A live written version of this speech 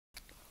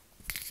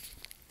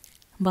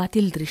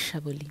বাতিল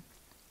দৃশ্যাবলী।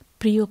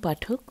 প্রিয়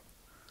পাঠক,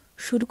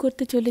 শুরু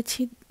করতে চলেছি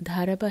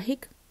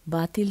ধারাবাহিক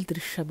বাতিল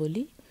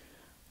দৃশ্যাবলী।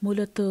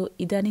 মূলত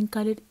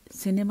ইদানিংকালের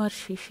সিনেমার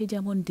শেষে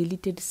যেমন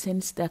ডিলিটেড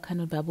সেন্স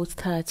দেখানোর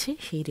ব্যবস্থা আছে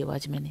সেই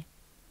রেওয়াজ মেনে।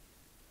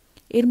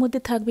 এর মধ্যে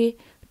থাকবে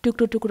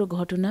টুকরো টুকরো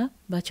ঘটনা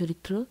বা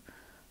চরিত্র,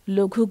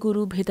 লঘু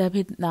গুরু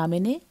ভেদাভেদ না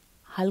মেনে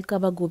হালকা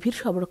বা গভীর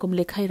সব রকম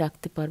লেখাই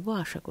রাখতে পারবো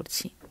আশা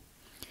করছি।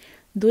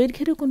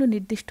 দৈর্ঘ্যেরও কোনো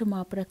নির্দিষ্ট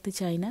মাপ রাখতে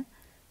চাই না,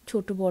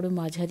 ছোট বড়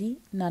মাঝারি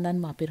নানান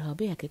মাপের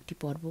হবে এক একটি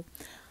পর্ব।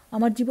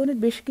 আমার জীবনের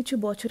বেশ কিছু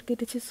বছর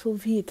কেটেছে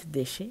সোভিয়েত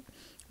দেশে,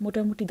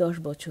 মোটামুটি 10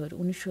 বছর,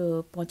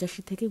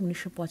 1985 থেকে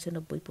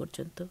 1995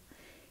 পর্যন্ত।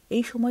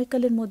 এই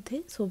সময়কালের মধ্যে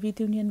সোভিয়েত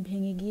ইউনিয়ন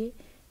ভেঙে গিয়ে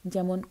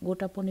যেমন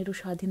গোটা 15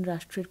 স্বাধীন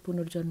রাষ্ট্রের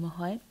পুনর্জন্ম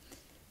হয়,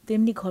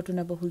 তেমনি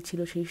ঘটনাবহুল ছিল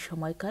সেই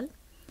সময়কাল।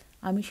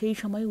 আমি সেই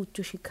সময়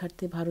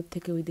উচ্চশিক্ষার্থে ভারত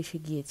থেকে ওই দেশে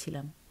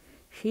গিয়েছিলাম।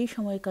 সেই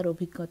সময়কার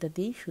অভিজ্ঞতা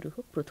দিয়েই শুরু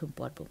হোক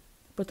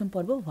প্রথম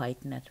পর্ব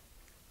হোয়াইটনার।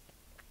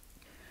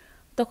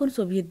 তখন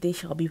সোভিয়েত দেশ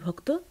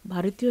অবিভক্ত।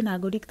 ভারতীয়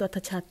নাগরিক তথা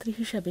ছাত্রী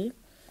হিসাবে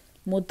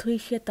মধ্য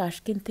এশিয়া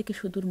তাশকেন্ট থেকে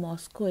সুদূর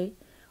মস্কোয়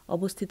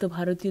অবস্থিত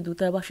ভারতীয়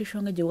দূতাবাসের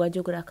সঙ্গে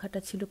যোগাযোগ রাখাটা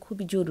ছিল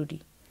খুবই জরুরি।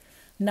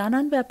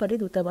 নানান ব্যাপারে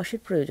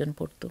দূতাবাসের প্রয়োজন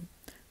পড়ত।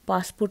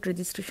 পাসপোর্ট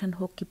রেজিস্ট্রেশন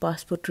হোক কি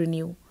পাসপোর্ট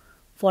রিনিউ,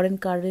 ফরেন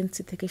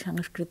কারেন্সি থেকে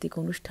সাংস্কৃতিক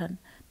অনুষ্ঠান,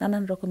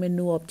 নানান রকমের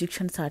নো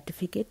অবজেকশন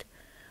সার্টিফিকেট,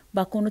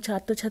 বা কোনো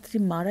ছাত্রছাত্রী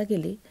মারা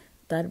গেলে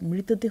তার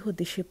মৃতদেহ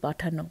দেশে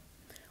পাঠানো,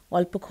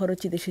 অল্প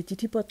খরচে দেশে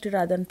চিঠিপত্রের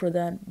আদান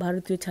প্রদান,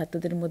 ভারতীয়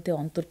ছাত্রদের মধ্যে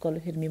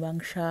অন্তর্কলহের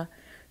মীমাংসা,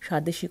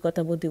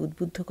 স্বাদেশিকতাবোধে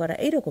উদ্বুদ্ধ করা,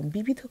 এইরকম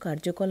বিবিধ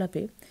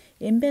কার্যকলাপে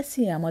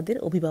এম্বাসি আমাদের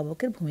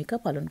অভিভাবকের ভূমিকা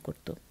পালন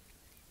করত।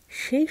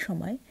 সেই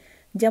সময়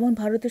যেমন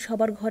ভারতে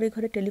সবার ঘরে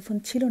ঘরে টেলিফোন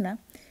ছিল না,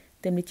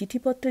 তেমনি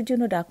চিঠিপত্রের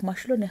জন্য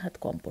ডাকমাসলও নেহাত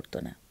কম পড়ত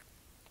না।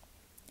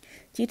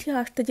 চিঠি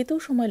আসতে যেতেও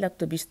সময়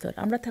লাগতো বিস্তর।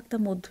 আমরা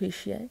থাকতাম মধ্য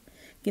এশিয়ায়,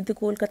 কিন্তু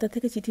কলকাতা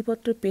থেকে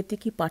চিঠিপত্র পেতে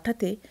কি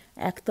পাঠাতে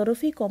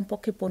একতরফেই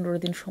কমপক্ষে 15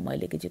 দিন সময়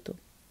লেগে যেত।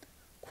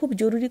 খুব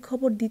জরুরি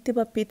খবর দিতে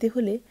বা পেতে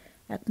হলে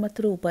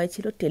একমাত্র উপায়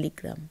ছিল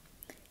টেলিগ্রাম।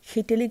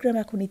 সেই টেলিগ্রাম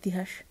এখন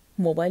ইতিহাস।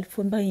 মোবাইল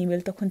ফোন বা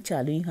ইমেল তখন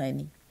চালুই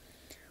হয়নি।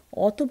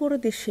 অত বড়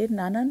দেশের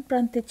নানান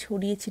প্রান্তে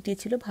ছড়িয়ে ছিটিয়ে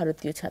ছিল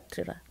ভারতীয়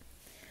ছাত্ররা।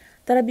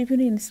 তারা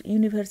বিভিন্ন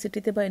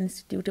ইউনিভার্সিটিতে বা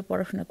ইনস্টিটিউটে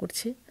পড়াশোনা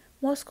করছে।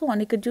 মস্কো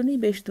অনেকের জন্যই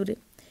বেশ দূরে।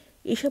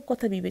 এসব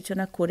কথা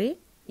বিবেচনা করে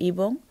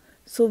এবং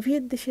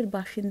সোভিয়েত দেশের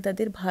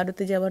বাসিন্দাদের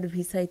ভারতে যাওয়ার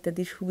ভিসা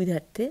ইত্যাদির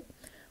সুবিধার্থে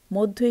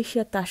মধ্য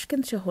এশিয়া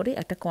তাশকেন্ট শহরে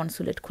একটা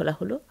কনসুলেট খোলা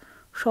হলো,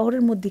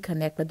 শহরের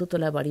মধ্যিখানে একটা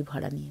দোতলা বাড়ি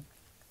ভাড়া নিয়ে।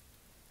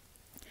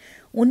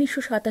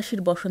 1987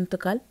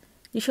 বসন্তকাল।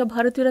 যেসব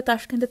ভারতীয়রা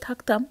তাশকেন্টে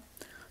থাকতাম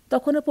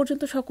তখনও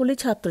পর্যন্ত সকলেই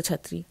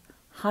ছাত্রছাত্রী।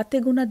 হাতে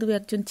গোনা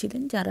 2-1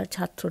 ছিলেন যারা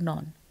ছাত্র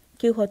নন।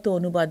 কেউ হয়তো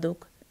অনুবাদক,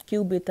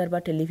 কেউ বেতার বা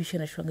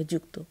টেলিভিশনের সঙ্গে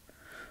যুক্ত।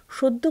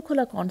 সদ্য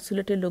খোলা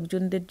কনসুলেটের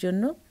লোকজনদের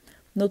জন্য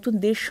নতুন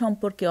দেশ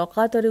সম্পর্কে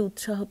অকাতরে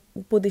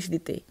উপদেশ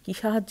দিতে কি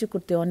সাহায্য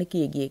করতে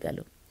অনেকেই এগিয়ে গেল।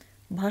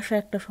 ভাষা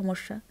একটা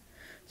সমস্যা।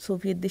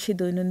 সোভিয়েত দেশে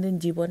দৈনন্দিন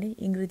জীবনে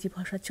ইংরেজি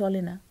ভাষা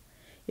চলে না,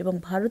 এবং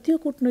ভারতীয়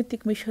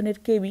কূটনৈতিক মিশনের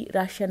কেউই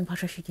রাশিয়ান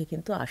ভাষা শিখে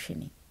কিন্তু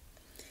আসেনি।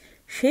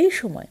 সেই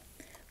সময়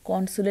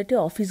কনসুলেটে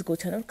অফিস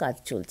গোছানোর কাজ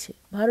চলছে।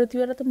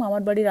 ভারতীয়রা তো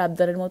মামার বাড়ির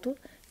আবদারের মতো,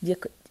 যে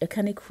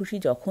এখানে খুশি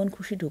যখন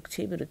খুশি ঢুকছে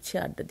বেরোচ্ছে,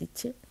 আড্ডা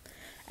দিচ্ছে।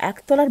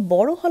 একতলার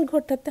বড় হল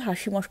ঘরটাতে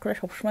হাসি মশকরা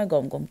সবসময়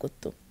গমগম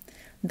করত।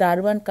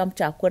 দারোয়ান কাম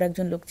চাকর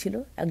একজন লোক ছিল,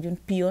 একজন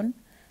পিয়ন,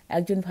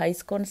 একজন ভাইস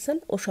কনসাল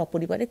ও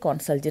সপরিবারে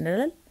কনসাল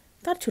জেনারেল,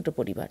 তার ছোট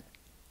পরিবার।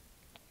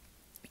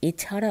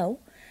 এছাড়াও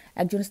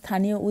একজন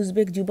স্থানীয়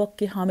উজবেক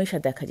যুবককে হামেশা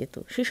দেখা যেত।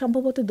 সে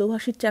সম্ভবত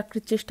দোভাষীর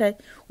চাকরির চেষ্টায়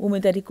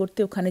উমেদারি করতে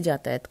ওখানে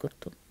যাতায়াত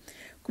করত।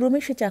 ক্রমে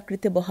সে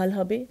চাকরিতে বহাল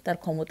হবে, তার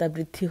ক্ষমতা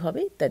বৃদ্ধি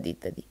হবে, ইত্যাদি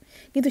ইত্যাদি।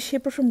 কিন্তু সে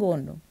প্রসঙ্গ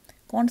অন্য।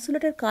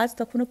 কনসুলেটের কাজ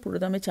তখনও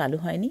পুরোদমে চালু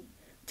হয়নি।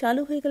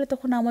 চালু হয়ে গেলে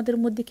তখন আমাদের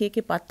মধ্যে কে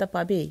কে পাত্তা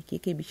পাবে, কে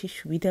কে বিশেষ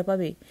সুবিধা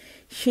পাবে,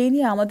 সেই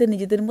নিয়ে আমাদের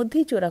নিজেদের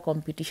মধ্যেই চোরা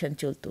কম্পিটিশন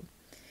চলত।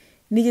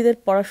 নিজেদের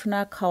পড়াশোনা,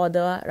 খাওয়া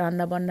দাওয়া,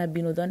 রান্নাবান্না,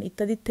 বিনোদন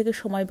ইত্যাদির থেকে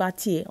সময়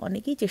বাঁচিয়ে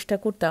অনেকেই চেষ্টা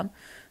করতাম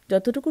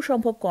যতটুকু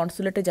সম্ভব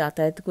কনসুলেটে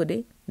যাতায়াত করে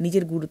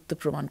নিজের গুরুত্ব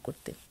প্রমাণ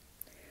করতে।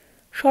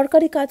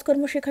 সরকারি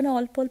কাজকর্ম সেখানে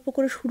অল্প অল্প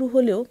করে শুরু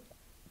হলেও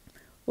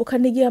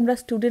ওখানে গিয়ে আমরা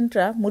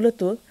স্টুডেন্টরা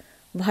মূলত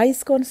ভাইস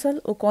কনসাল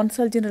ও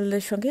কনসাল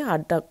জেনারেলের সঙ্গে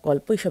আড্ডা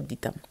গল্প এসব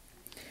দিতাম।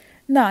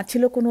 না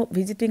ছিল কোনো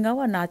ভিজিটিং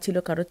আওয়ার, না ছিল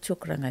কারোর চোখ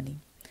রাঙানি।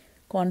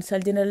 কনসাল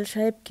জেনারেল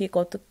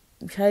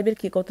সাহেবের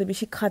কে কত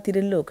বেশি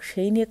খাতিরের লোক,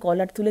 সেই নিয়ে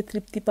কলার তুলে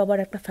তৃপ্তি পাবার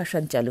একটা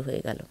ফ্যাশন চালু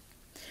হয়ে গেল।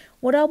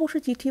 ওরা অবশ্য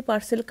চিঠি,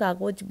 পার্সেল,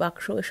 কাগজ,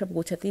 বাক্স এসব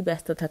গোছাতেই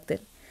ব্যস্ত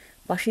থাকতেন।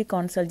 পাশেই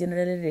কনসাল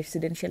জেনারেলের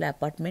রেসিডেন্সিয়াল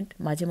অ্যাপার্টমেন্ট।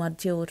 মাঝে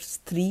মাঝে ওর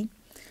স্ত্রী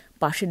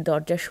পাশের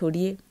দরজা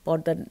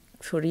পর্দা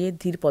সরিয়ে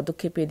ধীর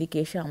পদক্ষেপে এদিকে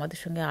এসে আমাদের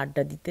সঙ্গে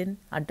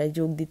আড্ডায়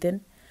যোগ দিতেন।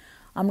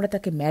 আমরা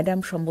তাকে ম্যাডাম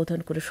সম্বোধন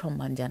করে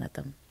সম্মান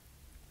জানাতাম।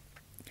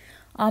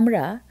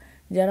 আমরা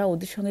যারা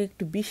ওদের সঙ্গে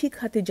একটু বেশি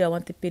খাতির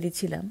জমাতে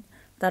পেরেছিলাম,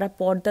 তারা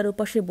পর্দার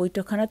ওপাশে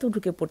বৈঠকখানাতেও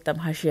ঢুকে পড়তাম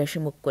হাসি হাসি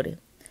মুখ করে।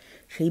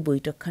 সেই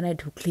বৈঠকখানায়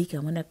ঢুকলেই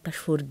কেমন একটা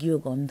স্বর্গীয়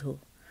গন্ধ।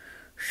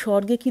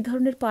 স্বর্গে কী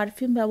ধরনের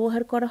পারফিউম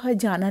ব্যবহার করা হয়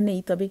জানা নেই,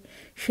 তবে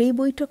সেই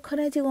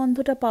বৈঠকখানায় যে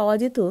গন্ধটা পাওয়া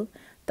যেত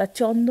তার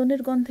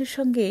চন্দনের গন্ধের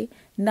সঙ্গে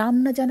নাম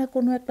না জানা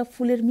কোনো একটা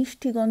ফুলের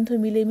মিষ্টি গন্ধ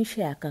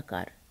মিলেমিশে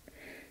একাকার।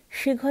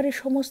 সে ঘরে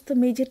সমস্ত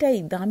মেঝেটাই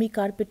দামি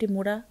কার্পেটে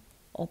মোড়া,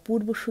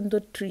 অপূর্ব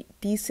সুন্দর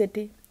টি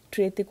সেটে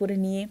ট্রেতে করে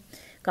নিয়ে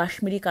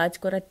কাশ্মীরি কাজ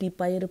করা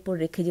টিপাইয়ের ওপর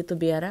রেখে যেত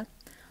বেয়ারা।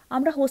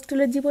 আমরা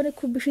হোস্টেলের জীবনে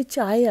খুব বেশি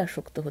চায়ে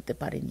আসক্ত হতে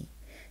পারিনি।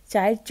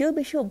 চায়ের চেয়েও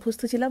বেশি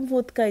অভ্যস্ত ছিলাম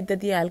ভোদকা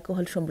ইত্যাদি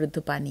অ্যালকোহল সমৃদ্ধ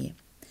পানীয়ে।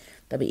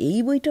 তবে এই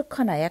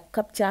বৈঠকখানায় এক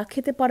কাপ চা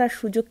খেতে পারার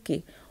সুযোগকে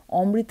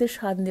অমৃতের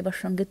স্বাদ নেবার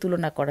সঙ্গে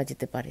তুলনা করা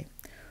যেতে পারে।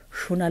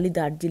 সোনালি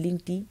দার্জিলিং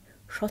টি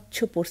স্বচ্ছ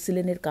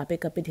পোর্সিলেনের কাপে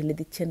কাপে ঢেলে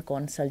দিচ্ছেন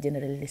কনসাল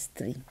জেনারেলের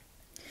স্ত্রী।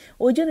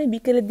 ওই জন্যই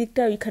বিকেলের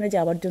দিকটা ওইখানে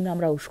যাওয়ার জন্য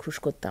আমরা উসখুস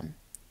করতাম।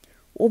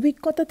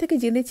 অভিজ্ঞতা থেকে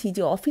জেনেছি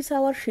যে অফিস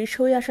আওয়ার শেষ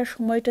হয়ে আসার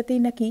সময়টাতেই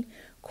নাকি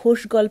খোশ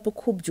গল্প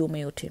খুব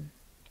জমে ওঠে।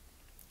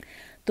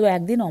 তো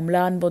একদিন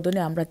অম্লান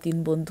বদনে আমরা 3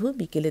 বন্ধু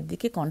বিকেলের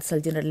দিকে কনসাল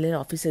জেনারেলের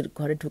অফিসের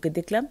ঘরে ঢুকে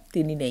দেখলাম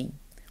তিনি নেই,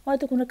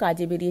 হয়তো কোনো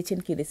কাজে বেরিয়েছেন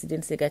কি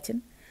রেসিডেন্সে গেছেন।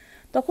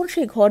 তখন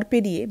সেই ঘর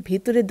পেরিয়ে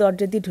ভেতরের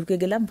দরজা দিয়ে ঢুকে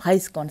গেলাম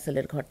ভাইস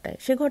কনসালের ঘরটায়।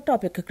 সে ঘরটা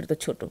অপেক্ষাকৃত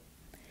ছোট।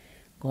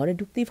 ঘরে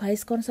ঢুকতেই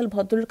ভাইস কনসাল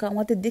ভদ্রলোক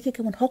আমাদের দেখে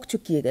কেমন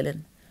হকচকিয়ে গেলেন।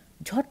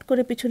 ঝট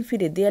করে পেছন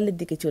ফিরে দেয়ালের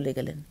দিকে চলে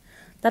গেলেন।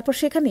 তারপর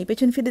সেখানেই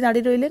পেছন ফিরে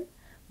দাঁড়িয়ে রইলেন,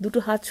 দুটো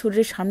হাত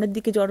শরীরের সামনের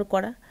দিকে জড়ো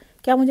করা,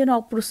 কেমন যেন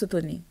অপ্রস্তুত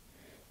নেই।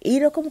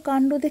 এইরকম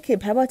কাণ্ড দেখে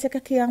ভ্যাবাচাকা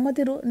খেয়ে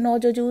আমাদেরও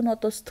নজজু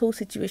নতস্থ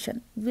সিচুয়েশন।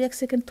 2-1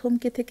 সেকেন্ড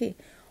থমকে থেকে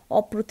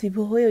অপ্রতিভ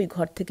হয়ে ওই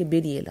ঘর থেকে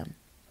বেরিয়ে এলাম।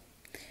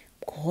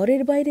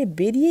 ঘরের বাইরে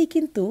বেরিয়েই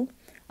কিন্তু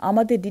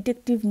আমাদের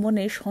ডিটেকটিভ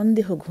মনে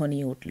সন্দেহ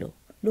ঘনিয়ে উঠল।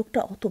 লোকটা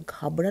অত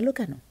ঘাবড়ালো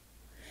কেন?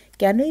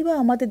 কেনই বা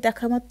আমাদের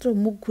দেখা মাত্র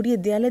মুখ ঘুরিয়ে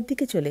দেয়ালের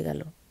দিকে চলে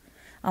গেল?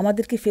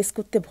 আমাদেরকে ফেস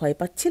করতে ভয়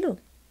পাচ্ছিল?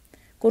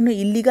 কোনো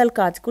ইল্লিগাল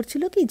কাজ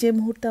করছিল কি যে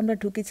মুহূর্তে আমরা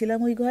ঢুকেছিলাম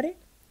ওই ঘরে?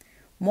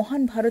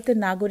 মহান ভারতের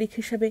নাগরিক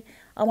হিসাবে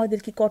আমাদের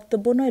কি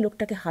কর্তব্য নয়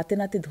লোকটাকে হাতে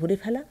নাতে ধরে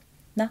ফেলা?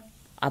 না,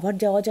 আবার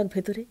যাওয়া যাক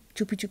ভেতরে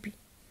চুপি চুপি।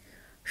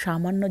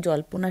 সামান্য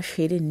জল্পনা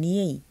সেরে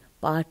নিয়েই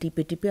পা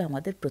টিপে টিপে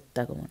আমাদের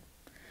প্রত্যাগমন।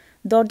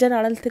 দরজার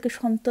আড়াল থেকে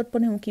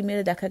সন্তর্পণে উঁকি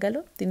মেরে দেখা গেল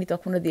তিনি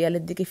তখনও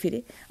দেয়ালের দিকে ফিরে,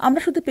 আমরা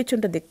শুধু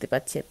পেছনটা দেখতে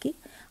পাচ্ছি আর কি,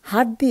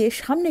 হাত দিয়ে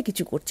সামনে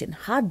কিছু করছেন।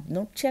 হাত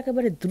নড়ছে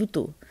একেবারে দ্রুত,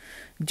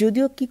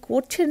 যদিও কি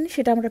করছেন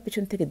সেটা আমরা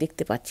পেছন থেকে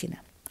দেখতে পাচ্ছি না।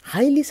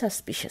 Highly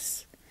suspicious.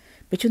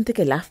 পেছন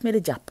থেকে লাফ মেরে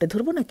জাপটে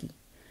ধরবো নাকি?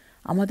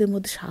 আমাদের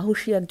মধ্যে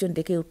সাহসী একজন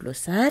ডেকে উঠল,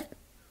 স্যার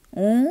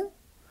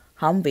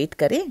হাম ওয়েট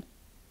করে।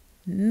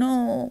 নো।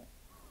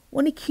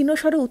 উনি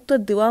ক্ষীণস্বরে উত্তর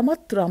দেওয়া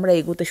মাত্র আমরা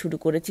এগোতে শুরু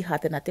করেছি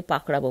হাতে নাতে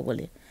পাকড়াবো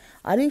বলে।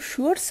 Are you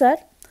sure sir?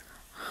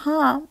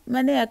 हाँ,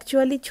 मैंने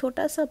एक्चुअली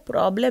छोटा सा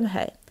प्रॉब्लम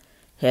है,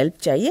 हेल्प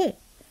चाहिए।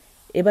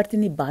 এবার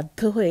তিনি বাধ্য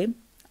হয়ে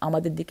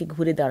আমাদের দিকে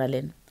ঘুরে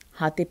দাঁড়ালেন।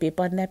 হাতে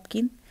পেপার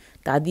ন্যাপকিন,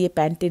 তা দিয়ে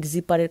প্যান্টের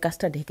জিপারের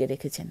কাজটা ঢেকে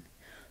রেখেছেন।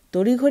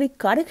 তড়িঘড়ি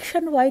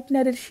কারেকশন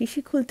হোয়াইটনারের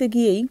শিশি খুলতে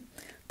গিয়েই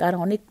তার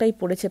অনেকটাই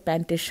পড়েছে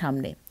প্যান্টের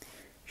সামনে।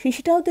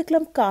 শিশিটাও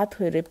দেখলাম কাত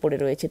হয়ে পড়ে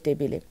রয়েছে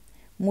টেবিলে।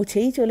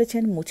 মুছেই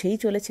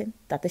চলেছেন,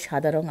 তাতে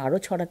সাদা রং আরও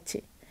ছড়াচ্ছে।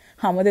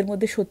 আমাদের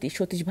মধ্যে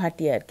সতীশ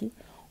ভাটিয়া আর কি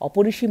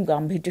অপরিসীম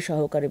গাম্ভীর্য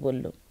সহকারে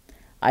বলল,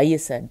 আইয়ে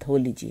স্যার ধো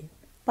লিজিয়ে।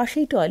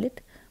 পাশেই টয়লেট।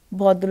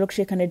 ভদ্রলোক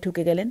সেখানে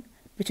ঢুকে গেলেন,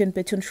 পেছন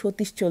পেছন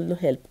সতীশ চলল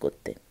হেল্প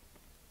করতে।